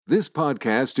This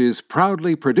podcast is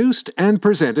proudly produced and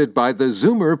presented by the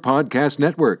Zoomer Podcast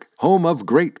Network, home of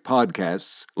great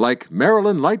podcasts like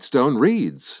Marilyn Lightstone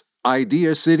Reads,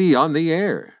 Idea City on the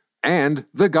Air, and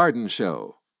The Garden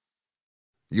Show.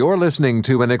 You're listening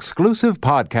to an exclusive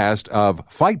podcast of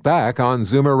Fight Back on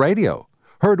Zoomer Radio,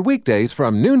 heard weekdays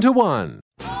from noon to 1.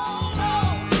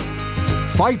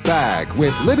 Fight Back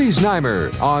with Libby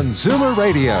Znaimer on Zoomer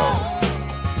Radio.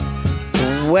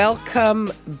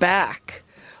 Welcome back.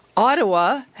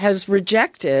 Ottawa has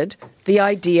rejected the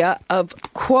idea of,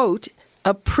 quote,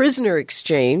 a prisoner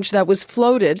exchange that was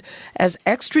floated as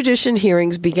extradition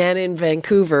hearings began in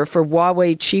Vancouver for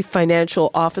Huawei Chief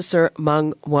Financial Officer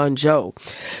Meng Wanzhou.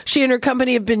 She and her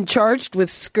company have been charged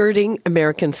with skirting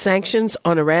American sanctions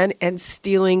on Iran and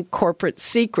stealing corporate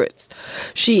secrets.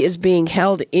 She is being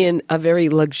held in a very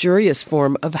luxurious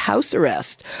form of house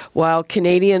arrest, while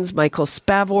Canadians Michael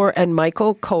Spavor and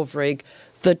Michael Kovrig,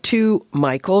 the two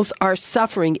Michaels, are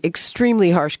suffering extremely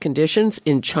harsh conditions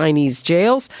in Chinese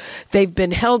jails. They've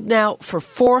been held now for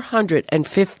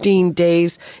 415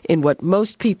 days in what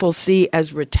most people see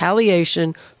as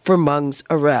retaliation for Meng's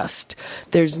arrest.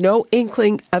 There's no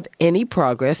inkling of any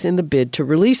progress in the bid to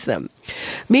release them.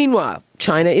 Meanwhile,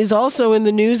 China is also in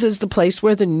the news as the place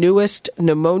where the newest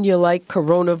pneumonia-like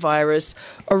coronavirus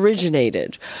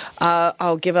originated.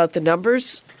 I'll give out the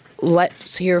numbers.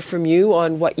 Let's hear from you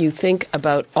on what you think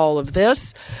about all of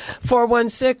this.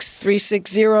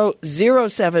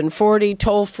 416-360-0740,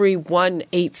 toll-free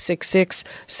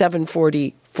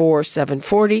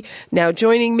 1-866-740-4740. Now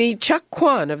joining me, Chuck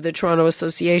Kwan of the Toronto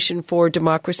Association for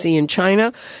Democracy in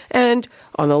China, and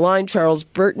on the line, Charles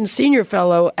Burton, Senior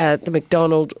Fellow at the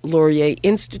Macdonald-Laurier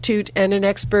Institute and an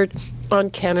expert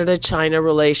on Canada-China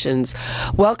relations.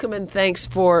 Welcome and thanks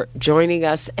for joining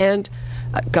us. And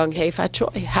Gong Hei Fat Choi.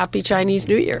 Happy Chinese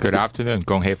New Year. Good afternoon.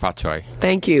 Gong Hei Fat Choi.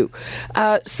 Thank you.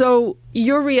 So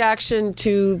your reaction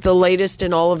to the latest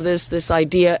in all of this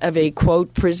idea of a,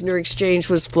 quote, prisoner exchange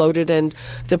was floated and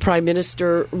the Prime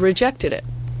Minister rejected it.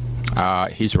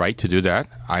 He's right to do that.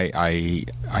 I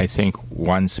think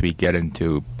once we get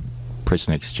into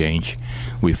prisoner exchange,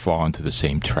 we fall into the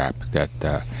same trap that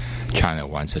China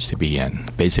wants us to be in.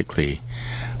 Basically,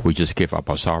 we just give up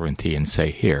our sovereignty and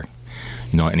say, here,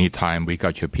 anytime we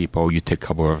got your people, you take a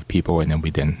couple of people, and then we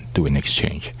then do an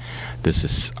exchange. This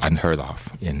is unheard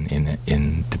of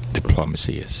in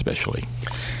diplomacy, especially.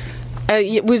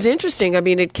 It was interesting. I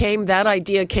mean, that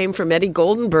idea came from Eddie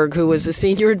Goldenberg, who was a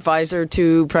senior advisor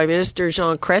to Prime Minister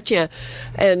Jean Chrétien.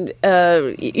 And,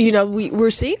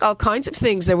 we're seeing all kinds of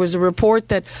things. There was a report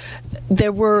that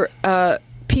there were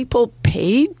people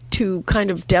paid to kind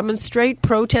of demonstrate,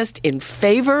 protest in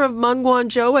favor of Meng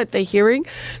Wanzhou at the hearing.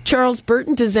 Charles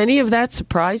Burton, does any of that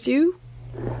surprise you?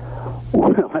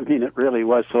 Well, I mean, it really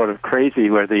was sort of crazy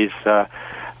where these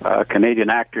Canadian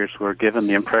actors were given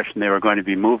the impression they were going to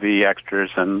be movie extras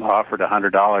and offered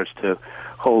 $100 to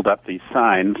hold up these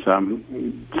signs.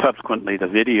 Subsequently, the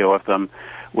video of them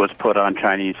was put on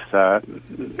Chinese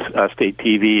state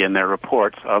TV in their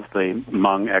reports of the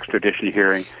Meng extradition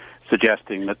hearing,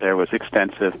 suggesting that there was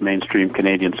extensive mainstream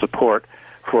Canadian support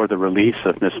for the release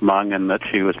of Ms. Meng and that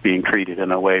she was being treated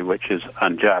in a way which is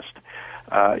unjust.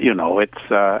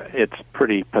 It's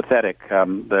pretty pathetic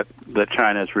that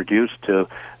China is reduced to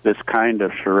this kind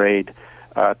of charade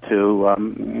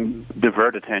to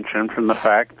divert attention from the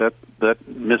fact that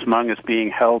Ms. Meng is being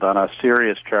held on a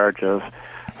serious charge of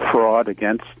fraud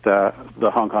against the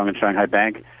Hong Kong and Shanghai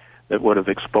Bank that would have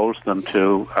exposed them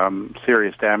to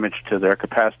serious damage to their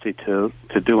capacity to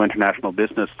do international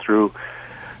business through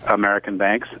American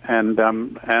banks, and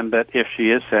that if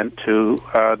she is sent to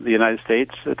the United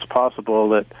States, it's possible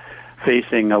that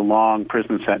facing a long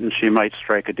prison sentence, she might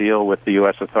strike a deal with the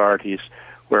U.S. authorities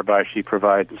whereby she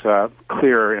provides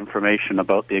clearer information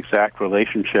about the exact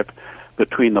relationship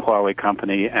between the Huawei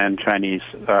company and Chinese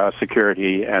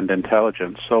security and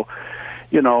intelligence. So,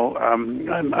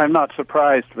 I'm not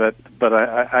surprised, but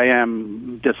I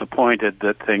am disappointed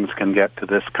that things can get to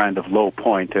this kind of low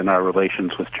point in our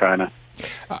relations with China.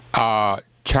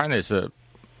 China is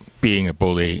being a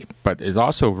bully, but it's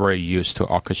also very used to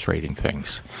orchestrating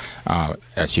things.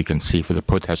 As you can see, for the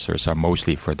protesters are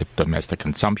mostly for the domestic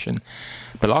consumption,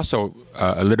 but also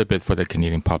a little bit for the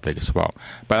Canadian public as well.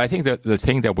 But I think that the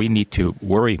thing that we need to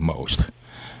worry most,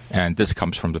 and this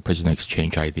comes from the prisoner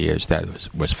exchange ideas that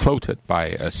was floated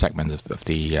by a segment of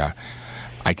the,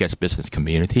 business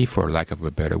community, for lack of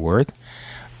a better word,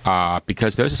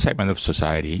 because there's a segment of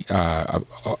society,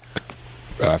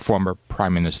 former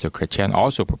Prime Minister Chrétien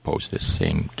also proposed this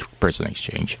same prisoner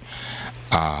exchange,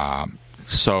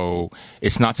 So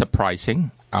it's not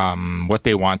surprising. What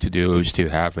they want to do is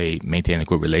to maintain a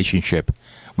good relationship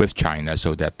with China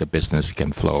so that the business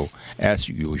can flow as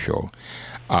usual.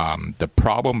 The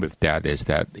problem with that is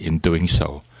that in doing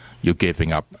so, you're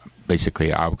giving up,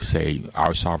 basically, I would say,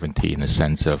 our sovereignty in the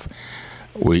sense of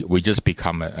we just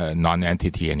become a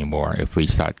non-entity anymore if we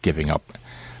start giving up,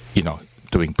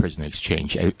 doing prisoner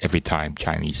exchange every time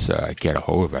Chinese get a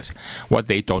hold of us. What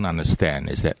they don't understand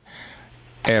is that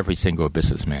every single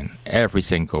businessman, every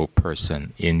single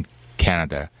person in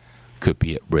Canada could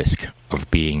be at risk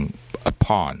of being a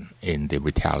pawn in the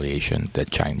retaliation that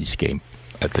Chinese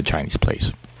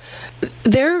place.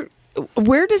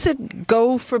 Where does it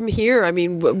go from here? I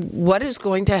mean, what is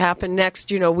going to happen next?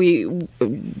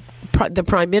 The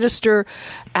Prime Minister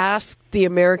asked the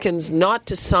Americans not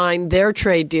to sign their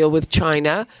trade deal with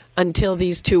China until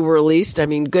these two were released. I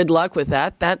mean, good luck with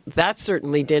that. That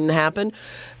certainly didn't happen.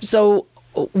 So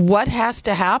what has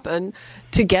to happen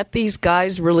to get these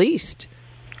guys released?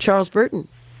 Charles Burton.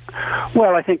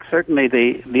 Well, I think certainly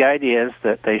the idea is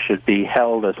that they should be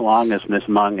held as long as Ms.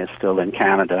 Meng is still in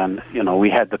Canada. And, we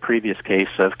had the previous case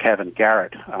of Kevin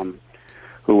Garrett,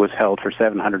 who was held for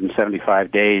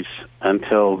 775 days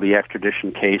until the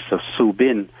extradition case of Su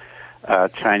Bin,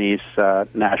 Chinese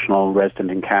national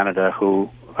resident in Canada who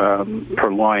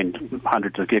purloined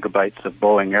hundreds of gigabytes of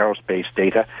Boeing aerospace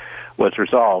data, was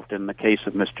resolved. In the case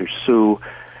of Mr. Su,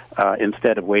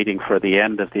 instead of waiting for the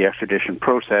end of the extradition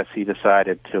process, he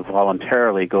decided to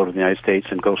voluntarily go to the United States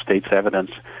and go state's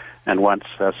evidence. And once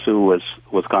Su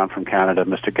was gone from Canada,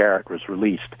 Mr. Garrett was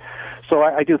released. So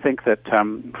I do think that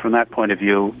from that point of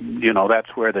view,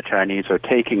 that's where the Chinese are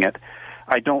taking it.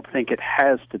 I don't think it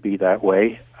has to be that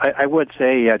way. I would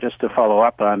say, just to follow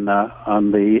up on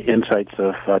the insights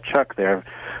of Chuck there,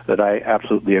 that I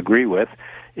absolutely agree with,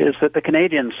 is that the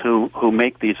Canadians who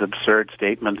make these absurd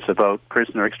statements about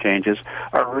prisoner exchanges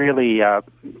are really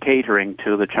catering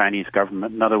to the Chinese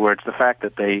government. In other words, the fact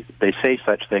that they say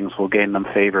such things will gain them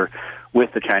favor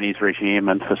with the Chinese regime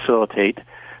and facilitate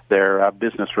their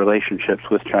business relationships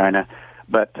with China.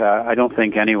 But I don't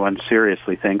think anyone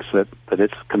seriously thinks that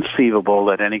it's conceivable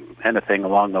that anything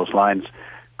along those lines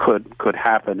could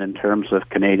happen in terms of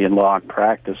Canadian law and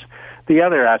practice. The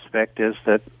other aspect is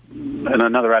that, and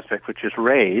another aspect which is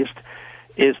raised,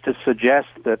 is to suggest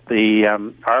that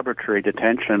the arbitrary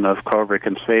detention of Kovrig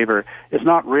and Svaver is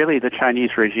not really the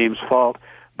Chinese regime's fault,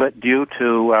 but due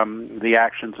to the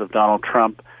actions of Donald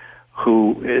Trump,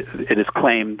 who it is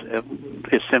claimed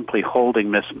is simply holding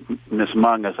Ms.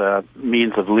 Meng as a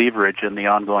means of leverage in the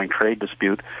ongoing trade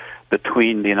dispute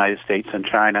between the United States and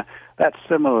China. That's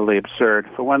similarly absurd.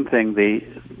 For one thing, the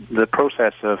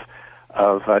process of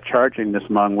charging Ms.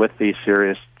 Meng with these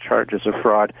serious charges of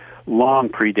fraud long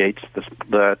predates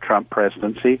the Trump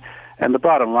presidency. And the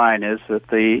bottom line is that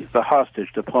the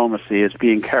hostage diplomacy is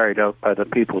being carried out by the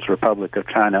People's Republic of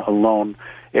China alone.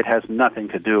 It has nothing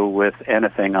to do with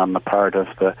anything on the part of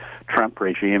the Trump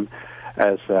regime,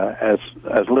 as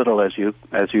little as you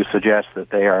suggest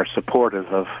that they are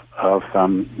supportive of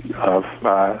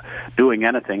doing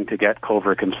anything to get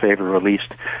Kovrig and Svaver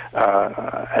released,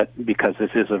 because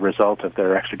this is a result of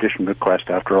their extradition request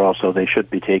after all, so they should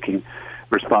be taking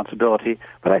responsibility.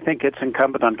 But I think it's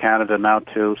incumbent on Canada now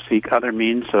to seek other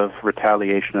means of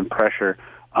retaliation and pressure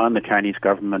on the Chinese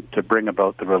government to bring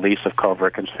about the release of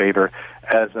Kovrig and Svaver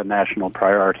as a national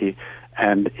priority.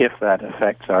 And if that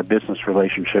affects our business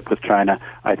relationship with China,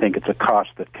 I think it's a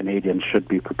cost that Canadians should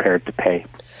be prepared to pay.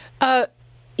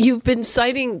 You've been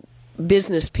citing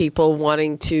business people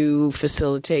wanting to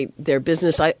facilitate their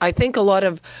business. I think a lot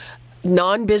of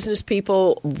non-business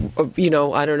people,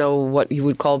 I don't know what you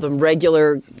would call them,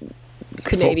 regular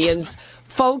Canadians,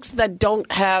 folks that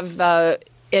don't have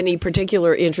any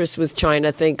particular interest with China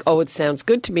think, it sounds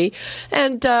good to me.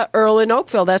 And Earl in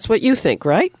Oakville, that's what you think,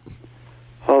 right?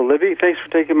 Oh, Libby, thanks for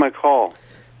taking my call.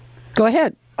 Go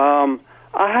ahead. I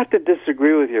have to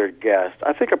disagree with your guest.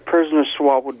 I think a prisoner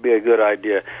swap would be a good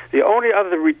idea. The only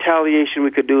other retaliation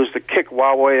we could do is to kick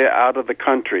Huawei out of the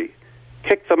country.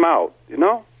 Kick them out,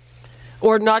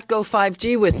 Or not go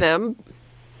 5G with them,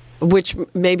 which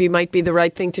maybe might be the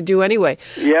right thing to do ananyway.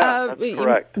 Yeah, that's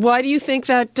correct. Why do you think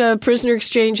that prisoner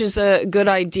exchange is a good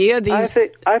idea?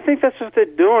 I think that's what they're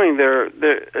doing. They're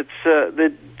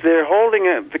holding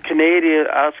us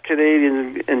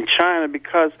Canadians in China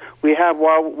because we have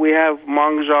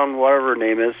Meng Zhang, whatever her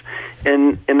name is,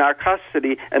 in our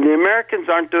custody, and the Americans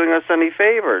aren't doing us any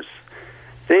favors.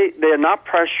 They're not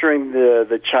pressuring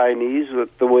the Chinese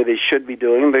with the way they should be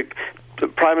doing. The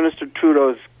Prime Minister Trudeau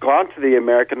has gone to the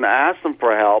American and asked them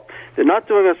for help. They're not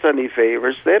doing us any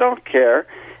favors. They don't care.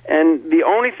 And the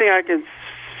only thing I can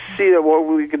see that what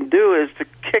we can do is to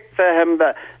kick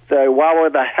the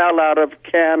hell out of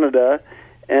Canada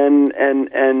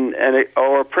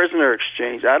or a prisoner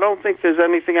exchange. I don't think there's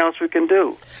anything else we can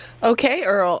do. Okay,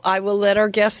 Earl, I will let our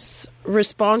guests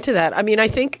respond to that. I mean, I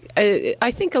think a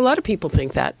lot of people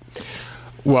think that.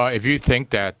 Well, if you think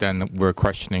that, then we're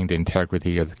questioning the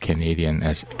integrity of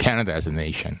Canada as a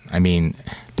nation. I mean,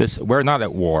 we're not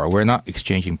at war. We're not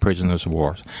exchanging prisoners of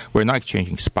war. We're not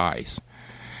exchanging spies.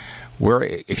 We're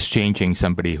exchanging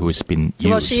somebody who's been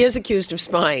used. Well, she is accused of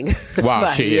spying. Well,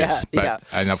 but, she is. But, yeah.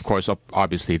 And of course,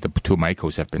 obviously, the two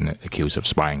Michaels have been accused of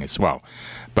spying as well.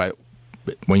 But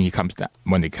when it comes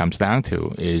down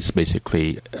to is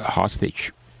basically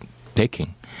hostage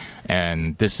taking.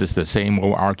 And this is the same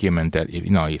old argument that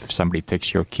if somebody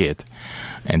takes your kid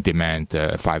and demand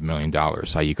 $5 million,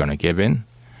 are you going to give in?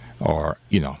 Or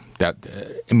that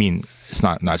I mean, it's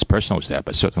not as personal as that,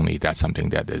 but certainly that's something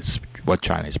that is what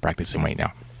China is practicing right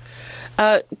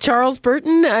now. Charles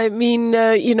Burton, I mean,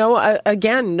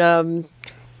 again,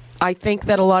 I think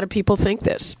that a lot of people think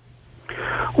this.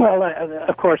 Well,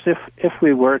 of course, if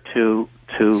we were to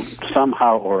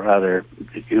somehow or other,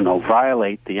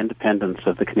 violate the independence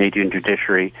of the Canadian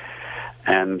judiciary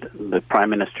and the Prime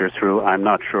Minister through I'm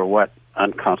not sure what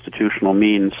unconstitutional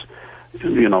means,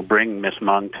 bring Miss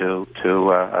Meng to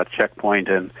a checkpoint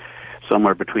and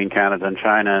somewhere between Canada and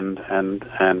China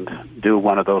and do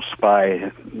one of those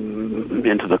spy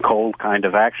into the cold kind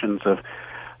of actions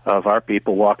of our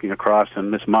people walking across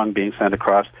and Miss Meng being sent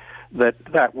across,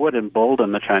 that would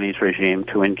embolden the Chinese regime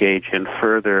to engage in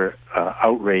further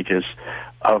outrages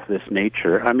of this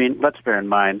nature. I mean, let's bear in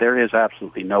mind, there is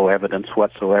absolutely no evidence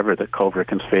whatsoever that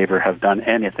Kovrig and Svavor have done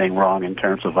anything wrong in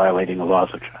terms of violating the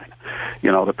laws of China.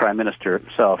 The Prime Minister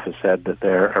himself has said that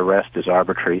their arrest is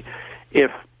arbitrary.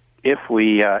 If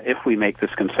we make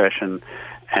this concession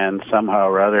and somehow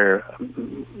or other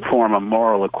form a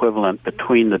moral equivalent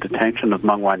between the detention of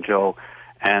Meng Wanzhou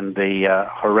and the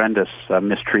horrendous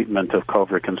mistreatment of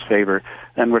Kovrig and Svavor,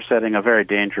 then we're setting a very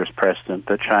dangerous precedent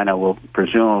that China will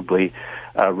presumably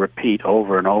repeat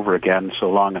over and over again so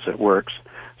long as it works.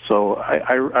 So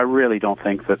I really don't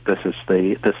think that this is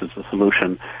the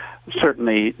solution.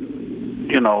 Certainly,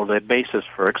 the basis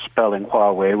for expelling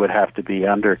Huawei would have to be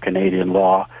under Canadian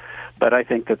law, but I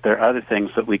think that there are other things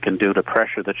that we can do to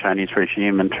pressure the Chinese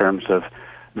regime in terms of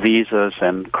visas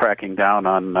and cracking down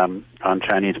on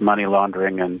Chinese money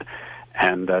laundering and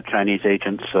Chinese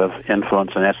agents of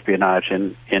influence and espionage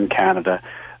in Canada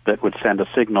that would send a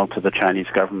signal to the Chinese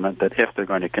government that if they're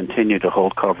going to continue to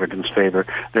hold Kovrig and Svavor,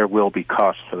 there will be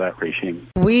costs for that regime.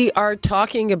 We are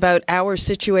talking about our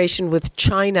situation with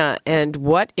China and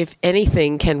what, if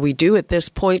anything, can we do at this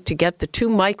point to get the two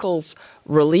Michaels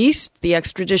released. The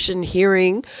extradition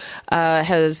hearing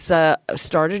has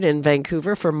started in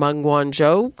Vancouver for Meng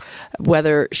Wanzhou,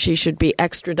 whether she should be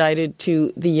extradited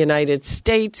to the United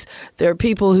States. There are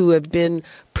people who have been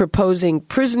proposing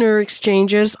prisoner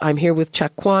exchanges. I'm here with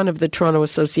Chuck Kwan of the Toronto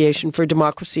Association for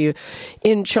Democracy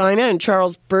in China and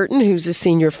Charles Burton, who's a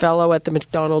senior fellow at the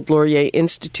Macdonald-Laurier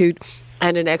Institute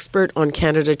and an expert on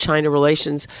Canada-China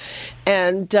relations.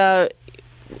 And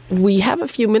we have a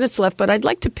few minutes left, but I'd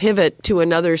like to pivot to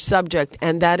another subject,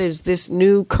 and that is this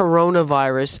new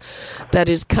coronavirus that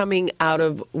is coming out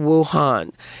of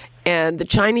Wuhan. And the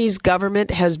Chinese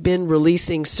government has been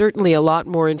releasing certainly a lot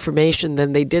more information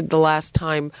than they did the last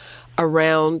time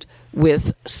around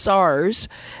with SARS.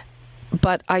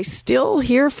 But I still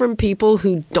hear from people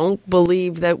who don't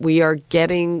believe that we are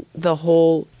getting the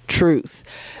whole truth.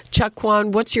 Chuck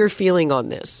Kwan, what's your feeling on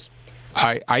this?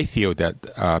 I feel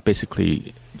that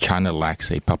basically China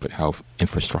lacks a public health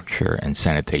infrastructure and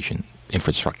sanitation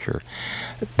infrastructure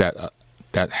that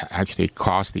actually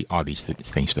caused all these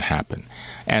things to happen.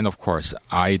 And of course,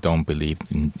 I don't believe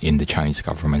in the Chinese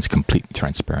government's complete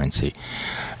transparency.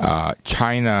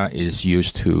 China is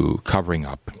used to covering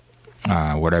up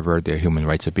whatever their human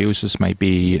rights abuses might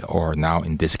be, or now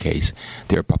in this case,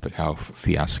 their public health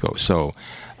fiasco. So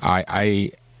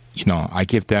I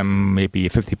give them maybe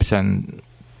 50%,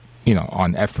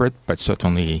 on effort, but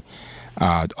certainly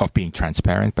of being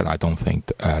transparent. But I don't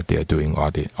think they're doing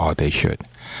all they should.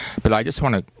 But I just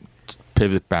want to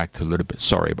pivot back to a little bit.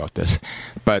 Sorry about this,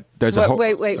 but there's a whole...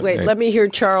 Wait. Let me hear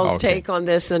Charles' take on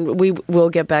this, and we will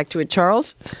get back to it.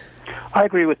 Charles? I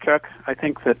agree with Chuck. I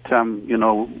think that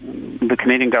the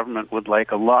Canadian government would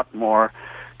like a lot more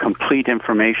complete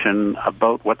information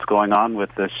about what's going on with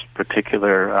this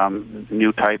particular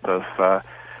new type of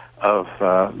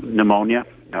pneumonia,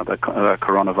 the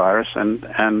coronavirus,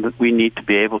 and we need to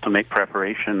be able to make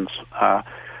preparations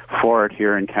for it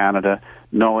here in Canada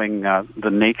knowing the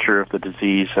nature of the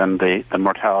disease and the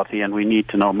mortality, and we need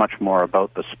to know much more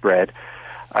about the spread.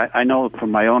 I know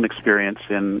from my own experience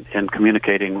in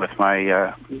communicating with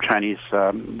my Chinese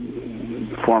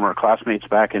former classmates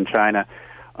back in China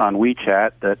on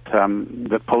WeChat that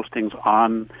the postings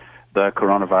on the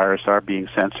coronavirus are being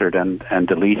censored and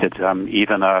deleted.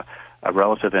 Even a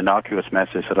relative innocuous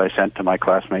message that I sent to my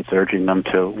classmates urging them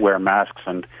to wear masks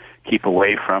and keep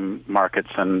away from markets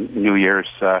and New Year's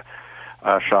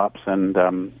shops and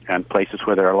places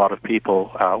where there are a lot of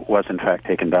people was in fact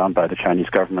taken down by the Chinese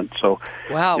government. So,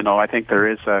 wow. I think there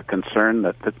is a concern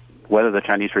that whether the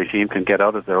Chinese regime can get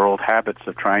out of their old habits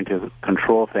of trying to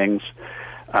control things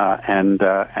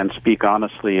and speak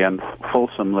honestly and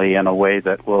fulsomely in a way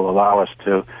that will allow us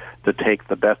to take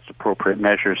the best appropriate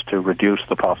measures to reduce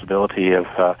the possibility of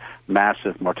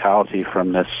massive mortality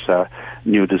from this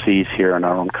new disease here in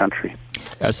our own country.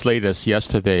 As late as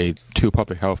yesterday, two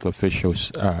public health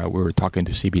officials were talking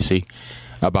to CBC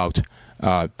about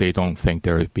they don't think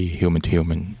there would be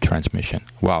human-to-human transmission.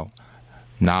 Well,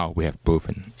 now we have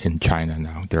proven in China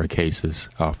now there are cases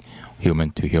of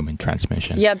human-to-human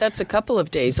transmission. Yeah, that's a couple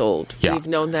of days old. Yeah. We've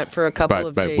known that for a couple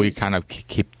of days. But we kind of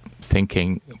keep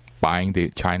thinking buying the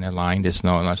China line that's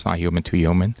not human to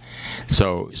human.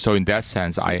 So in that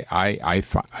sense, I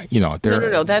No.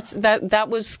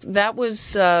 That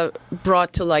was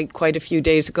brought to light quite a few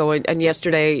days ago, and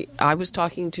yesterday I was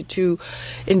talking to two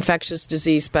infectious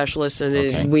disease specialists,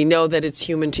 and we know that it's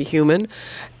human to human,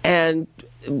 and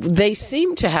they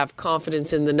seem to have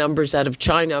confidence in the numbers out of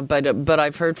China, but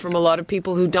I've heard from a lot of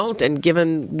people who don't, and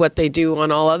given what they do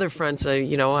on all other fronts,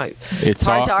 it's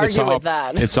hard to argue with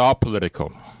that. It's all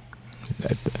political.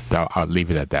 I'll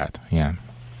leave it at that. Yeah.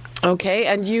 Okay,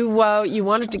 and you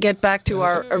wanted to get back to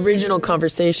our original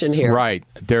conversation here. Right.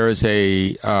 There is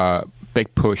a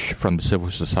big push from the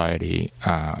civil society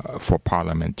for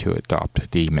Parliament to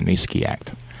adopt the Magnitsky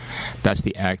Act. That's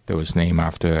the act that was named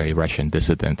after a Russian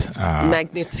dissident.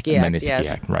 Magnitsky Act,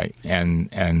 yes. Act, right. And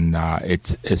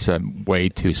it's a way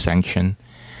to sanction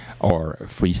or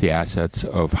freeze the assets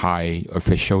of high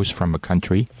officials from a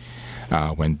country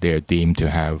when they're deemed to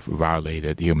have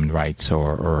violated human rights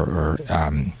or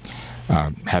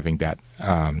having that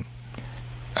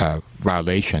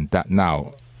violation. That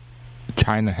now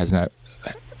China has not,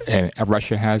 and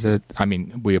Russia has it. I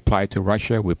mean, we apply to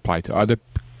Russia, we apply to other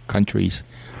countries,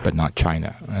 but not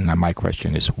China. And my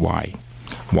question is why?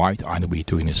 Why aren't we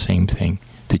doing the same thing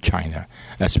to China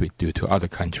as we do to other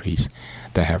countries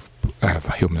that have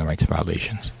human rights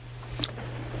violations?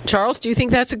 Charles, do you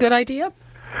think that's a good idea?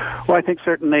 Well, I think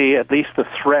certainly at least the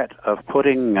threat of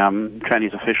putting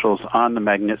Chinese officials on the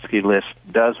Magnitsky list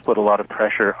does put a lot of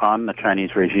pressure on the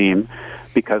Chinese regime,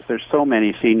 because there's so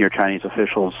many senior Chinese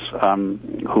officials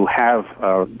who have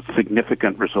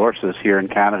significant resources here in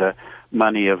Canada,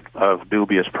 money of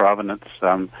dubious provenance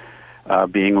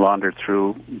being laundered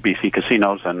through BC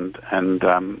casinos and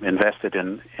invested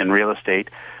in real estate,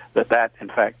 that in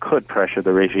fact could pressure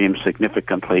the regime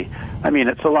significantly. I mean,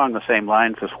 it's along the same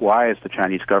lines as why is the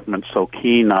Chinese government so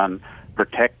keen on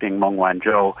protecting Meng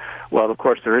Wanzhou? Well, of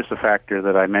course, there is the factor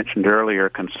that I mentioned earlier,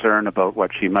 concern about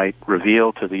what she might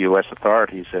reveal to the U.S.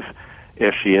 authorities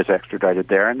if she is extradited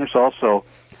there. And there's also,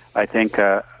 I think,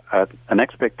 an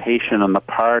expectation on the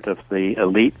part of the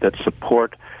elite that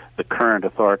support the current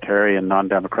authoritarian,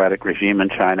 non-democratic regime in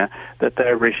China that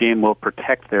their regime will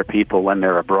protect their people when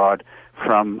they're abroad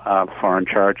from foreign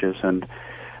charges. And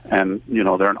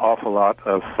there are an awful lot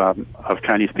of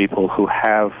Chinese people who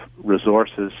have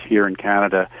resources here in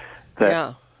Canada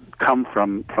that come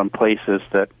from places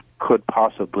that could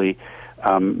possibly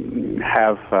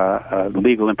have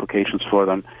legal implications for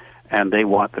them, and they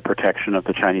want the protection of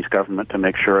the Chinese government to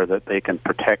make sure that they can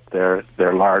protect their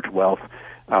large wealth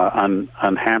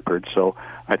unhampered. So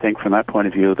I think from that point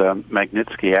of view, the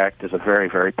Magnitsky Act is a very,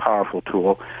 very powerful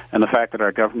tool, and the fact that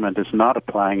our government is not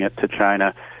applying it to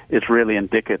China is really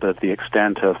indicative of the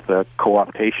extent of the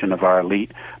co-optation of our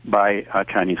elite by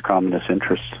Chinese communist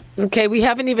interests. Okay, we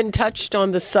haven't even touched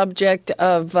on the subject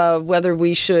of whether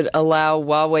we should allow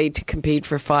Huawei to compete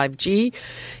for 5G.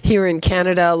 Here in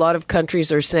Canada, a lot of countries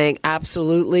are saying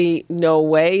absolutely no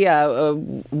way.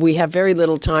 We have very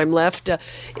little time left.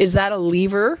 Is that a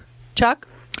lever, Chuck?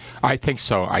 I think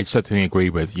so. I certainly agree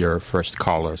with your first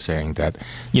caller saying that,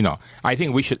 I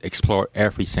think we should explore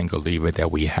every single lever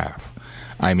that we have.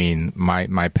 I mean,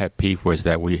 my pet peeve was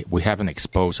that we haven't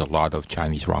exposed a lot of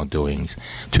Chinese wrongdoings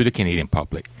to the Canadian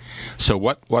public. So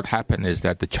what happened is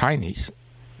that the Chinese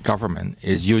government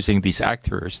is using these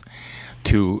actors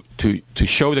to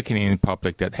show the Canadian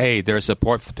public that, hey, there's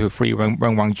support to free Reng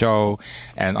Wanzhou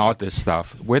and all this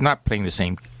stuff. We're not playing the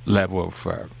same level of,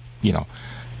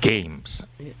 games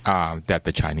that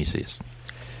the Chinese is.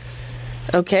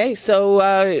 Okay,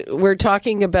 so we're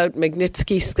talking about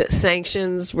Magnitsky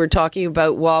sanctions. We're talking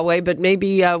about Huawei, but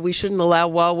maybe we shouldn't allow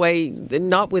Huawei,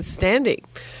 notwithstanding.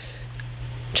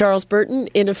 Charles Burton,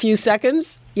 in a few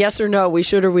seconds, yes or no, we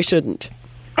should or we shouldn't?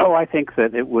 Oh, I think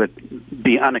that it would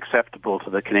be unacceptable to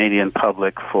the Canadian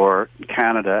public for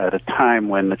Canada at a time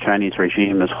when the Chinese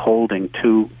regime is holding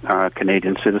two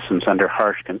Canadian citizens under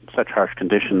such harsh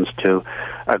conditions to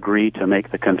agree to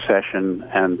make the concession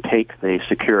and take the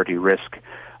security risk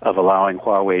of allowing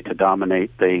Huawei to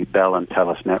dominate the Bell and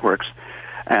Telus networks.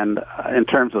 And in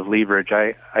terms of leverage,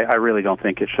 I really don't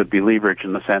think it should be leverage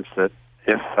in the sense that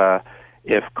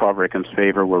if Kovrigen's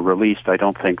favor were released, I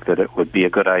don't think that it would be a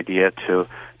good idea to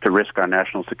risk our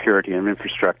national security and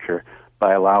infrastructure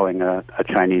by allowing a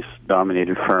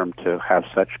Chinese-dominated firm to have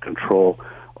such control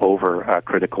over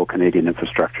critical Canadian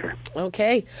infrastructure.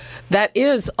 Okay. That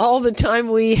is all the time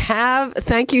we have.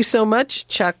 Thank you so much,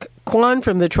 Chuck Kwan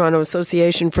from the Toronto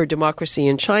Association for Democracy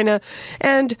in China,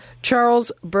 and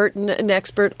Charles Burton, an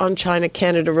expert on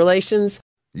China-Canada relations.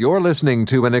 You're listening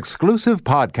to an exclusive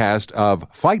podcast of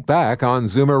Fight Back on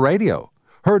Zoomer Radio,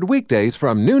 heard weekdays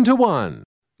from noon to 1.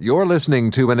 You're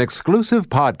listening to an exclusive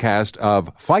podcast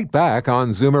of Fight Back on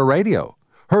Zoomer Radio,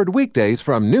 heard weekdays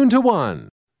from noon to 1.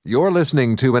 You're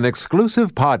listening to an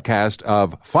exclusive podcast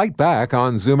of Fight Back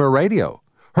on Zoomer Radio,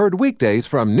 heard weekdays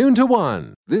from noon to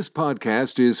 1. This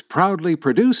podcast is proudly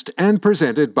produced and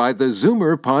presented by the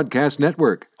Zoomer Podcast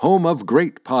Network, home of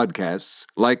great podcasts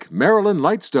like Marilyn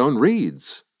Lightstone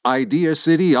Reads, Idea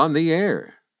City on the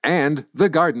Air, and The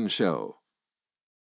Garden Show.